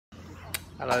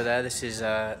Hello there, this is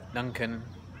Duncan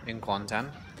in Kuantan.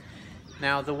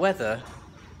 Now the weather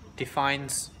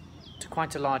defines to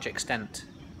quite a large extent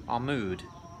our mood,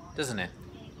 doesn't it?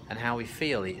 And how we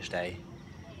feel each day.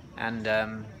 And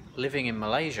living in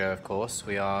Malaysia, of course,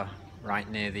 we are right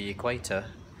near the equator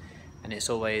and it's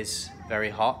always very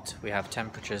hot. We have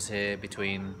temperatures here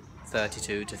between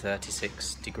 32 to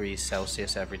 36 degrees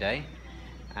Celsius every day,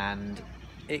 and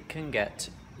it can get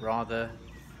rather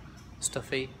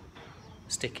stuffy,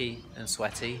 sticky and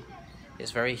sweaty.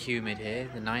 It's very humid here,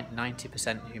 the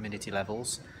 90% humidity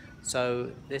levels,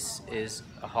 so this is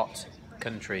a hot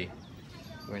country.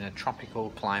 We're in a tropical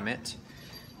climate,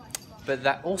 but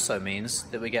that also means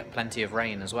that we get plenty of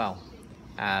rain as well.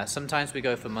 Sometimes we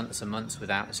go for months and months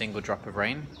without a single drop of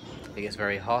rain. It gets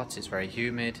very hot, it's very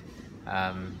humid,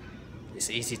 it's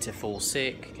easy to fall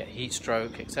sick, get heat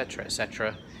stroke, etc,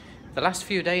 etc. The last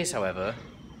few days, however,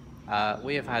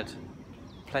 we have had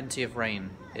plenty of rain.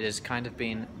 It has kind of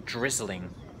been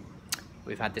drizzling.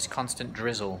 We've had this constant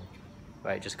drizzle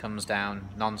where it just comes down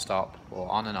non-stop or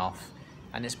on and off,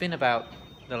 and it's been about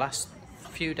the last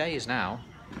few days now,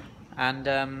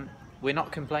 and we're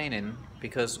not complaining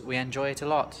because we enjoy it a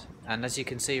lot. And as you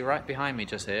can see right behind me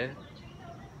just here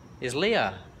is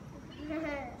Leah.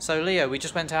 So Leah, we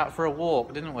just went out for a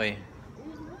walk, didn't we?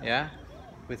 Yeah?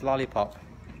 With Lollipop.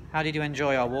 How did you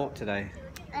enjoy our walk today?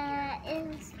 It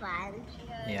was fun.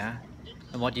 Yeah?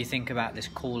 And what do you think about this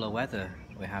cooler weather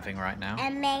we're having right now?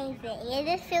 Amazing. It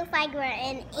just feels like we're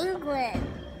in England.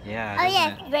 Yeah, oh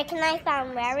yes, it? recognize what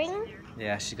I'm wearing?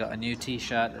 Yeah, she got a new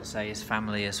t-shirt that says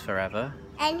 "Family is forever."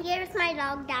 And here's my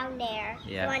dog down there.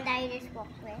 Yeah. The one that I just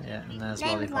walked with. Yeah, and there's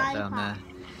Name's Lollipop down there.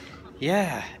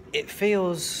 Yeah, it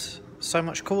feels so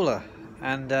much cooler,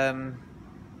 and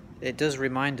it does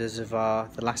remind us of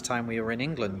the last time we were in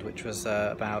England, which was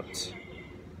about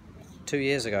 2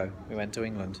 years ago. We went to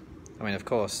England. I mean, of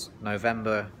course,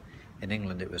 November in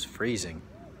England it was freezing,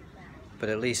 but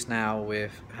at least now we're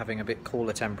having a bit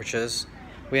cooler temperatures.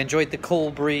 We enjoyed the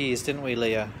cool breeze, didn't we,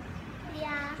 Leah?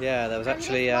 Yeah. Yeah, there was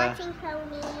actually. Watching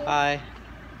ponies. Hi.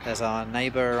 There's our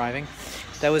neighbour arriving.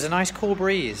 There was a nice cool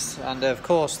breeze, and of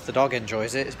course the dog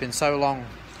enjoys it. It's been so long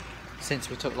since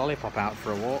we took Lollipop out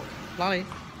for a walk. Lolly.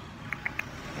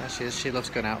 Yeah, she is. She loves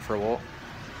going out for a walk.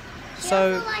 She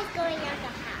also likes going out the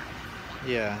house.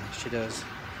 Yeah, she does.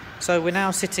 So we're now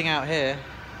sitting out here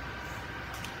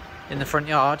in the front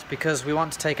yard because we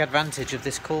want to take advantage of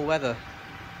this cool weather.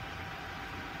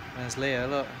 There's Leah,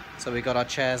 look. So we got our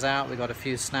chairs out, we got a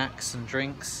few snacks and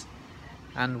drinks,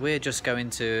 and we're just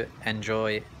going to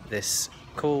enjoy this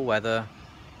cool weather,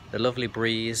 the lovely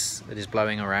breeze that is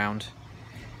blowing around.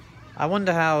 I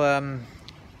wonder how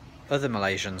other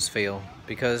Malaysians feel,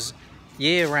 because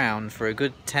year round for a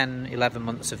good 10-11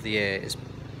 months of the year is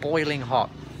boiling hot.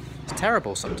 It's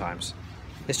terrible sometimes.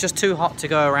 It's just too hot to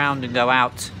go around and go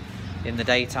out in the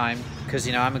daytime, because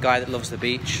you know I'm a guy that loves the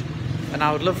beach, and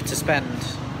I would love to spend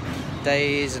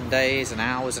days and days and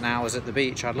hours at the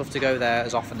beach. I'd love to go there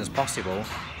as often as possible,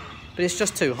 but it's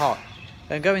just too hot.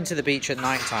 And going to the beach at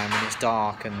night time when it's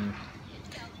dark, and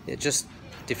it just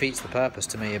defeats the purpose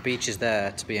to me. A beach is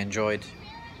there to be enjoyed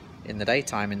in the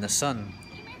daytime in the sun,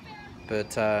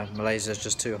 but Malaysia is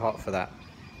just too hot for that.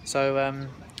 So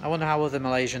I wonder how other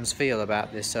Malaysians feel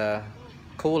about this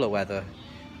cooler weather.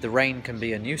 The rain can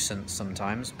be a nuisance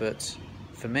sometimes, but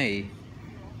for me,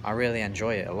 I really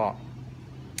enjoy it a lot.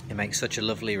 It makes such a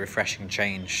lovely, refreshing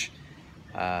change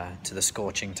to the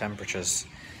scorching temperatures.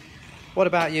 What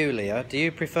about you, Leah? Do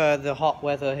you prefer the hot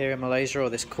weather here in Malaysia or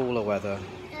this cooler weather?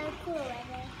 Cool weather.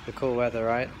 The cool weather,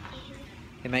 right?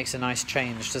 It makes a nice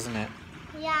change, doesn't it?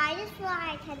 Yeah, I just feel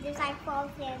like I can just fall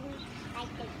in like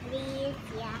the breeze,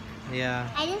 yeah. Yeah.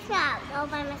 I just feel like all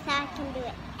by myself I can do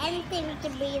it. Anything with the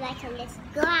breeze, I can just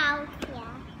go out, yeah.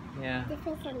 Yeah. It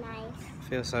feels so nice.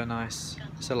 Feels so nice.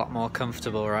 It's a lot more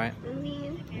comfortable, right?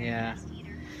 Mm-hmm. Yeah.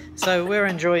 So we're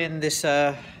enjoying this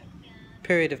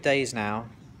period of days now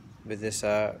with this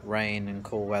rain and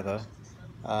cool weather.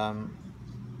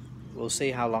 We'll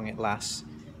see how long it lasts.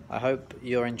 I hope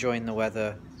you're enjoying the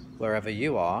weather wherever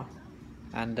you are,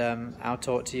 and I'll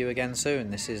talk to you again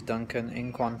soon. This is Duncan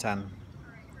in Kuantan.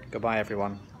 Goodbye,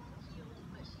 everyone.